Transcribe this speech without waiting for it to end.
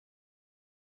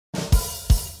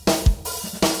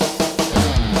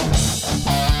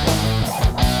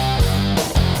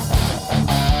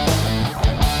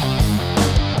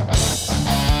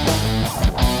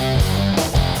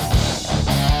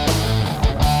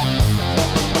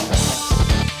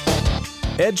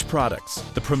Edge Products,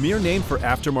 the premier name for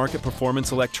aftermarket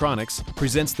performance electronics,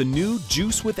 presents the new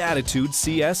Juice with Attitude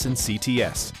CS and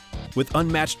CTS. With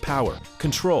unmatched power,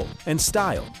 control, and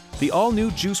style, the all-new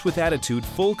Juice with Attitude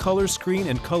full-color screen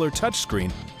and color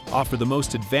touchscreen offer the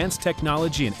most advanced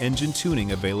technology and engine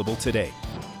tuning available today.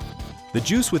 The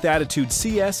Juice with Attitude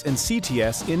CS and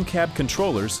CTS in-cab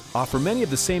controllers offer many of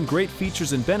the same great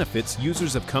features and benefits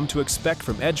users have come to expect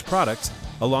from Edge products,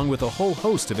 along with a whole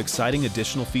host of exciting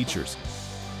additional features.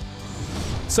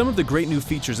 Some of the great new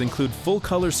features include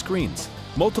full-color screens,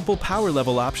 multiple power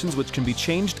level options which can be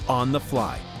changed on the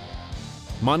fly,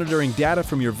 monitoring data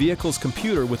from your vehicle's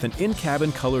computer with an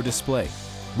in-cabin color display,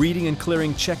 reading and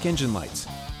clearing check engine lights,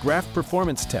 graph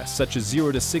performance tests such as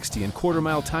 0 to 60 and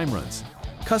quarter-mile time runs,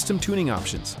 custom tuning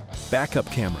options, backup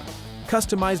camera,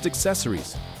 customized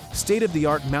accessories,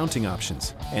 state-of-the-art mounting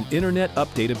options, and internet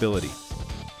updatability.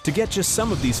 To get just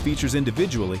some of these features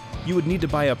individually, you would need to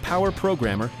buy a power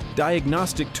programmer,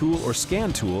 diagnostic tool or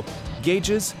scan tool,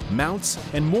 gauges, mounts,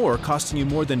 and more, costing you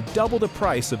more than double the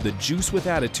price of the Juice with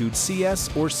Attitude CS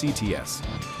or CTS.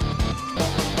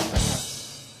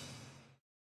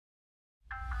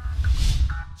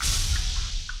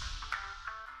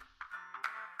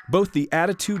 Both the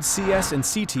Attitude CS and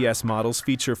CTS models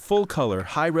feature full-color,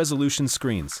 high-resolution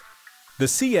screens. The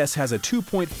CS has a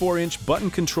 2.4-inch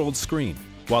button-controlled screen,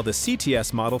 while the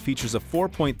CTS model features a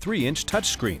 4.3-inch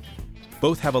touchscreen.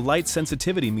 Both have a light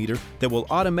sensitivity meter that will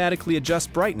automatically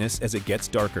adjust brightness as it gets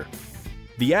darker.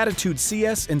 The Attitude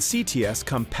CS and CTS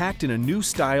come packed in a new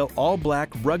style all-black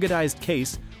ruggedized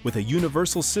case with a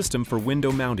universal system for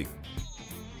window mounting.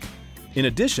 In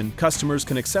addition, customers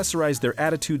can accessorize their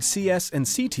Attitude CS and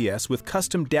CTS with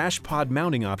custom dash pod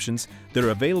mounting options that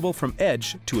are available from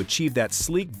Edge to achieve that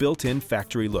sleek built-in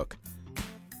factory look.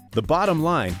 The bottom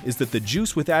line is that the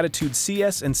Juice with Attitude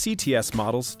CS and CTS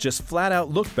models just flat out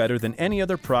look better than any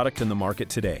other product in the market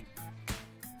today.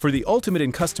 For the ultimate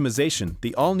in customization,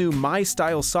 the all-new My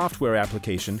Style software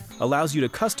application allows you to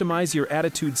customize your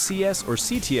Attitude CS or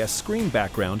CTS screen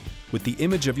background with the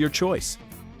image of your choice.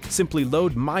 Simply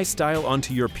load My Style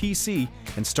onto your PC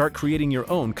and start creating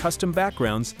your own custom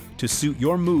backgrounds to suit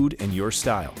your mood and your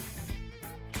style.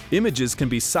 Images can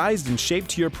be sized and shaped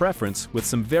to your preference with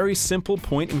some very simple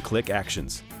point-and-click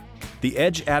actions. The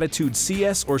Edge Attitude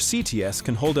CS or CTS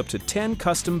can hold up to 10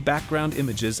 custom background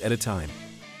images at a time.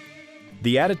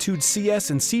 The Attitude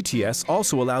CS and CTS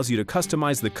also allows you to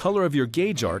customize the color of your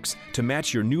gauge arcs to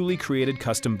match your newly created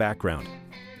custom background.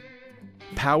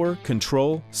 Power,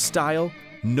 control, style,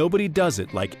 nobody does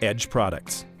it like Edge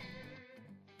products.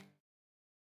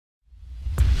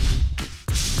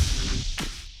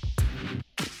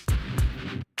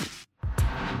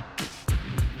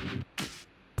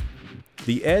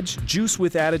 The Edge Juice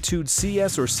with Attitude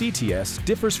CS or CTS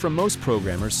differs from most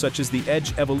programmers such as the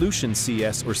Edge Evolution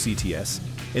CS or CTS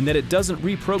in that it doesn't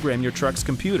reprogram your truck's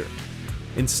computer.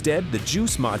 Instead, the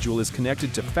Juice module is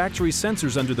connected to factory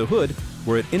sensors under the hood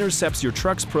where it intercepts your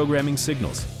truck's programming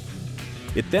signals.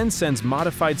 It then sends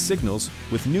modified signals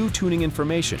with new tuning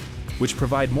information, which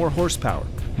provide more horsepower,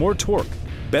 more torque,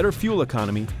 better fuel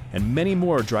economy, and many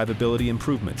more drivability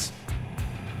improvements.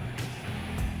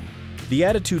 The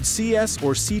Attitude CS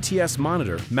or CTS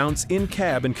monitor mounts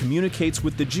in-cab and communicates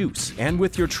with the Juice and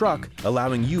with your truck,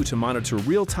 allowing you to monitor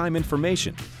real-time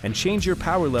information and change your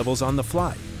power levels on the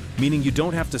fly, meaning you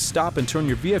don't have to stop and turn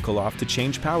your vehicle off to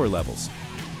change power levels.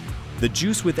 The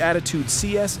Juice with Attitude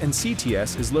CS and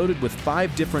CTS is loaded with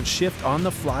 5 different shift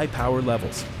on-the-fly power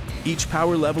levels. Each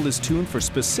power level is tuned for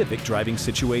specific driving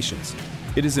situations.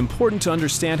 It is important to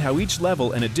understand how each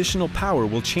level and additional power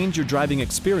will change your driving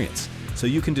experience, so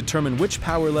you can determine which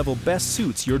power level best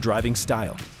suits your driving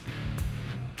style.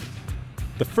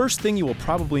 The first thing you will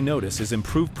probably notice is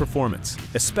improved performance,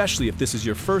 especially if this is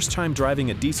your first time driving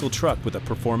a diesel truck with a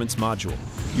performance module.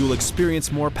 You will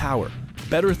experience more power,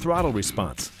 better throttle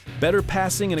response, better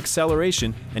passing and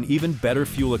acceleration, and even better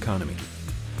fuel economy.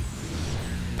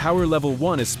 Power Level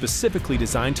 1 is specifically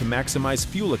designed to maximize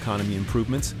fuel economy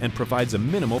improvements and provides a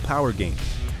minimal power gain.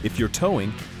 If you're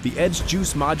towing, the Edge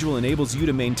Juice module enables you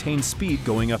to maintain speed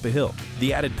going up a hill.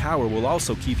 The added power will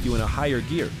also keep you in a higher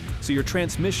gear, so your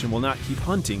transmission will not keep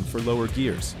hunting for lower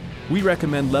gears. We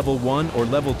recommend Level 1 or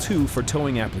Level 2 for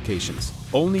towing applications.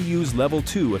 Only use Level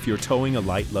 2 if you're towing a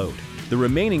light load. The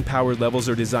remaining power levels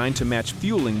are designed to match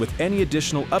fueling with any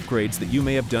additional upgrades that you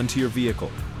may have done to your vehicle.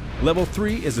 Level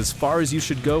 3 is as far as you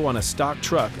should go on a stock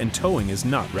truck, and towing is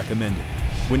not recommended.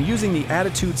 When using the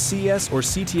Attitude CS or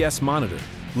CTS monitor,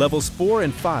 Levels 4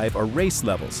 and 5 are race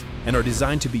levels and are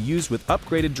designed to be used with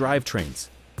upgraded drivetrains.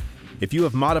 If you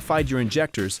have modified your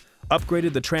injectors,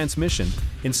 upgraded the transmission,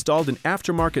 installed an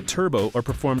aftermarket turbo, or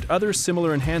performed other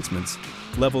similar enhancements,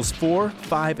 levels 4,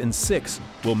 5, and 6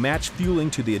 will match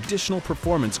fueling to the additional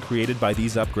performance created by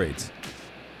these upgrades.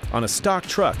 On a stock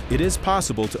truck, it is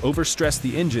possible to overstress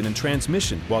the engine and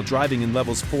transmission while driving in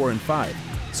levels 4 and 5,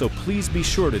 so please be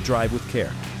sure to drive with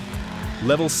care.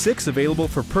 Level 6 available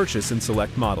for purchase in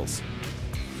select models.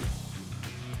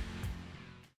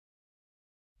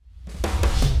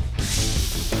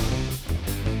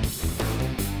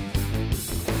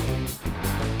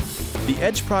 The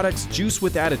Edge product's Juice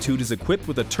with Attitude is equipped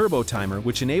with a turbo timer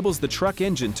which enables the truck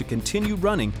engine to continue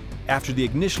running after the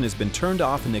ignition has been turned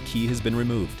off and the key has been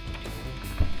removed.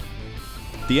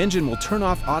 The engine will turn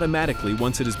off automatically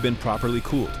once it has been properly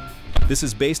cooled. This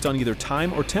is based on either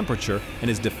time or temperature and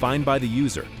is defined by the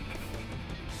user.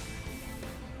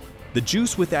 The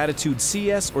Juice with Attitude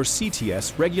CS or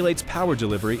CTS regulates power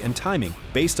delivery and timing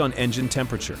based on engine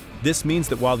temperature. This means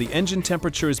that while the engine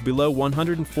temperature is below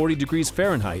 140 degrees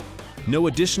Fahrenheit, no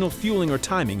additional fueling or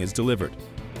timing is delivered.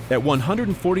 At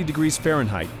 140 degrees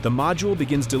Fahrenheit, the module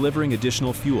begins delivering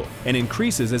additional fuel and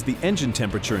increases as the engine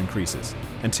temperature increases,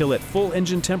 until at full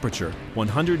engine temperature,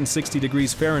 160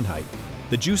 degrees Fahrenheit,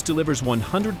 the Juice delivers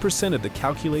 100% of the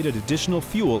calculated additional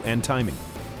fuel and timing.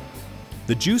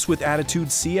 The Juice with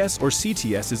Attitude CS or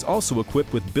CTS is also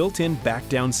equipped with built-in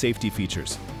back-down safety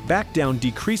features. Back-down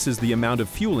decreases the amount of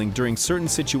fueling during certain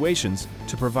situations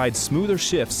to provide smoother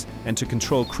shifts and to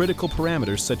control critical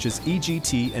parameters such as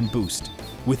EGT and boost.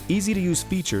 With easy-to-use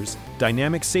features,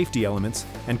 dynamic safety elements,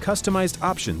 and customized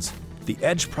options, the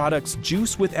Edge product's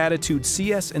Juice with Attitude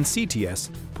CS and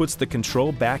CTS puts the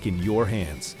control back in your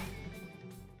hands.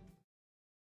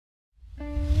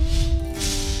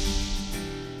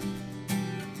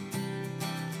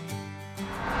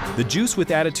 The Juice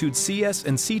with Attitude CS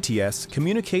and CTS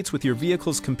communicates with your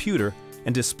vehicle's computer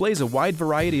and displays a wide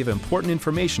variety of important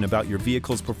information about your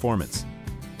vehicle's performance.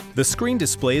 The screen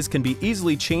displays can be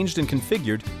easily changed and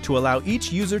configured to allow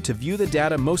each user to view the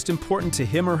data most important to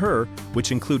him or her,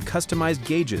 which include customized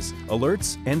gauges,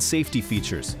 alerts, and safety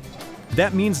features.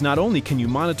 That means not only can you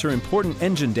monitor important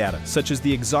engine data, such as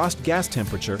the exhaust gas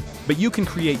temperature, but you can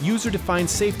create user-defined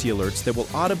safety alerts that will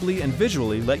audibly and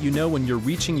visually let you know when you're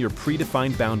reaching your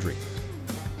predefined boundary.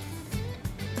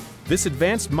 This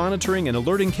advanced monitoring and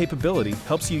alerting capability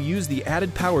helps you use the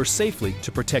added power safely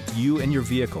to protect you and your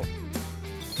vehicle.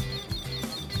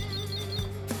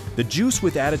 The Juice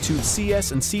with Attitude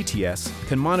CS and CTS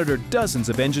can monitor dozens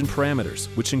of engine parameters,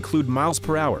 which include miles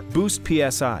per hour, boost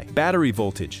PSI, battery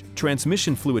voltage,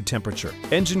 transmission fluid temperature,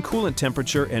 engine coolant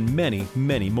temperature, and many,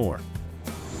 many more.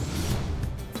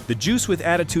 The Juice with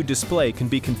Attitude display can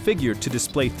be configured to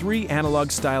display 3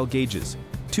 analog-style gauges,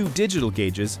 2 digital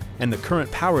gauges, and the current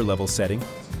power level setting,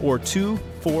 or 2,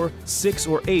 4, 6,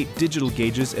 or 8 digital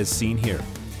gauges as seen here.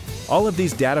 All of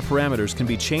these data parameters can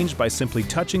be changed by simply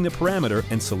touching the parameter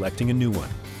and selecting a new one.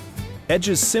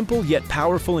 Edge's simple yet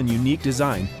powerful and unique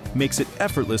design makes it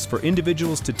effortless for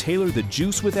individuals to tailor the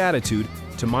Juice with Attitude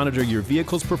to monitor your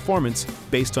vehicle's performance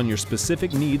based on your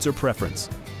specific needs or preference.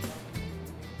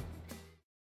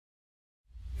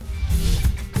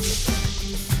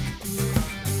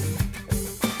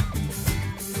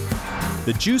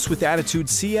 The Juice with Attitude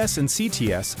CS and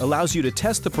CTS allows you to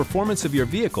test the performance of your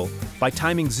vehicle by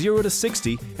timing 0 to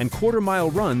 60 and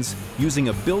quarter-mile runs using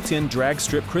a built-in drag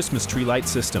strip Christmas tree light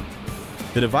system.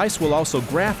 The device will also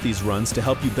graph these runs to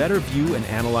help you better view and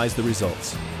analyze the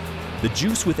results. The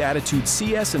Juice with Attitude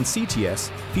CS and CTS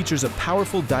features a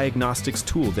powerful diagnostics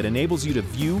tool that enables you to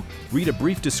view, read a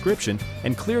brief description,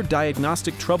 and clear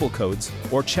diagnostic trouble codes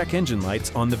or check engine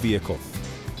lights on the vehicle.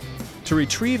 To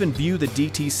retrieve and view the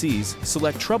DTCs,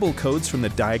 select Trouble Codes from the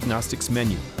Diagnostics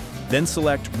menu. Then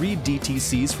select Read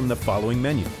DTCs from the following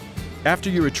menu. After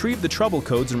you retrieve the trouble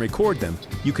codes and record them,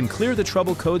 you can clear the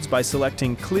trouble codes by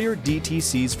selecting Clear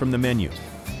DTCs from the menu.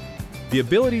 The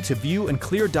ability to view and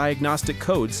clear diagnostic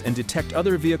codes and detect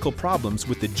other vehicle problems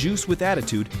with the Juice with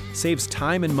Attitude saves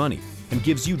time and money and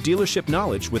gives you dealership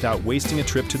knowledge without wasting a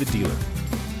trip to the dealer.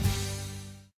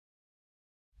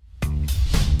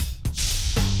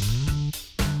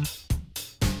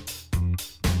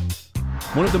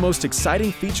 One of the most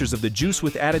exciting features of the Juice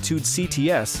with Attitude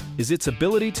CTS is its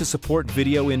ability to support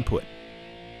video input.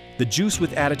 The Juice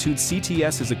with Attitude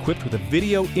CTS is equipped with a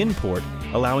video in port,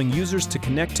 allowing users to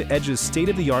connect to Edge's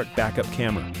state-of-the-art backup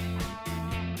camera.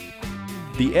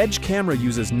 The Edge camera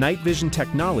uses night vision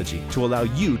technology to allow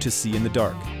you to see in the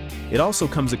dark. It also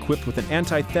comes equipped with an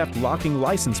anti-theft locking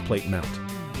license plate mount.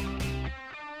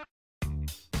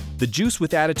 The Juice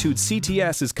with Attitude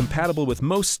CTS is compatible with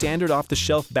most standard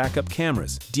off-the-shelf backup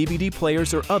cameras, DVD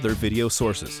players, or other video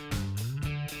sources.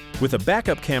 With a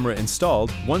backup camera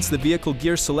installed, once the vehicle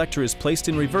gear selector is placed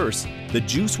in reverse, the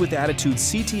Juice with Attitude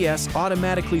CTS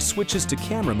automatically switches to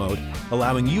camera mode,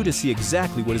 allowing you to see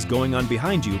exactly what is going on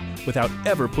behind you without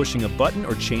ever pushing a button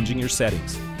or changing your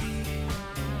settings.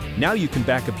 Now you can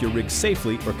back up your rig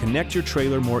safely or connect your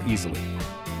trailer more easily.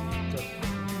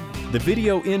 The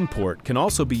video in port can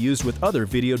also be used with other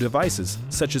video devices,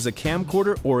 such as a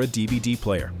camcorder or a DVD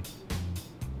player.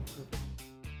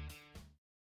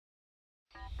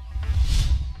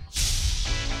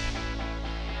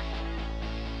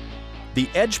 The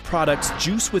Edge Products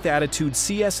Juice with Attitude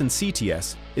CS and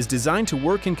CTS is designed to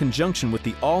work in conjunction with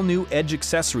the all-new Edge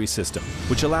accessory system,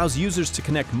 which allows users to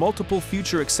connect multiple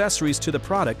future accessories to the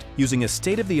product using a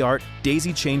state-of-the-art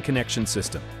daisy chain connection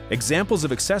system. Examples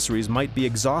of accessories might be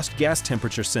exhaust gas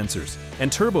temperature sensors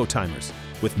and turbo timers,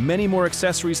 with many more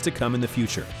accessories to come in the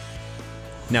future.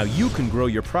 Now you can grow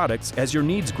your products as your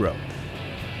needs grow.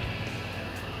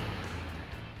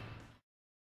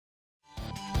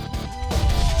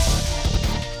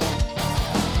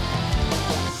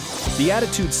 The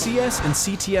Attitude CS and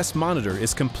CTS monitor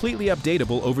is completely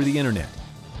updatable over the internet.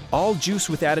 All Juice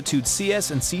with Attitude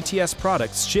CS and CTS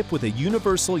products ship with a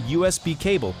universal USB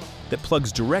cable that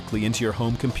plugs directly into your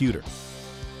home computer.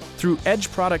 Through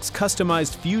Edge Products'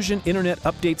 customized Fusion Internet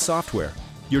Update software,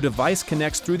 your device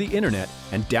connects through the internet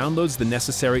and downloads the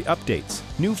necessary updates,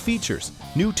 new features,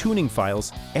 new tuning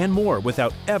files, and more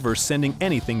without ever sending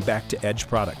anything back to Edge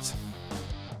Products.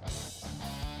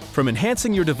 From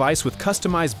enhancing your device with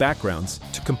customized backgrounds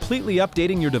to completely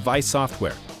updating your device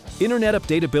software, Internet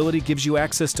Updatability gives you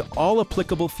access to all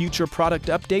applicable future product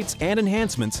updates and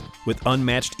enhancements with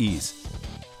unmatched ease.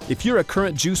 If you're a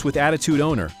current Juice with Attitude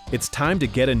owner, it's time to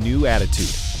get a new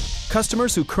attitude.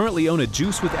 Customers who currently own a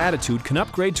Juice with Attitude can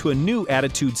upgrade to a new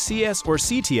Attitude CS or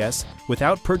CTS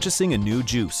without purchasing a new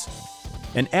Juice.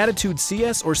 An Attitude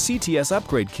CS or CTS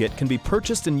upgrade kit can be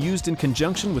purchased and used in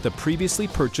conjunction with a previously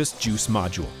purchased Juice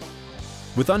module.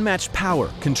 With unmatched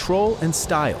power, control, and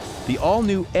style, the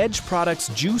all-new Edge Products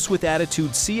Juice with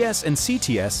Attitude CS and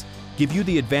CTS give you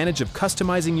the advantage of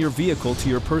customizing your vehicle to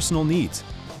your personal needs,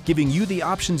 giving you the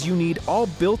options you need all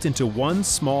built into one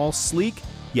small, sleek,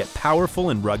 yet powerful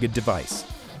and rugged device.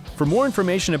 For more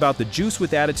information about the Juice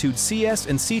with Attitude CS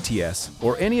and CTS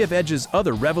or any of Edge's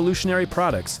other revolutionary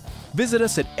products, visit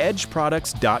us at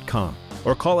edgeproducts.com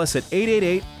or call us at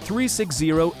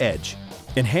 888-360-EDGE.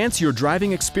 Enhance your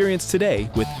driving experience today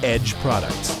with Edge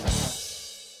Products.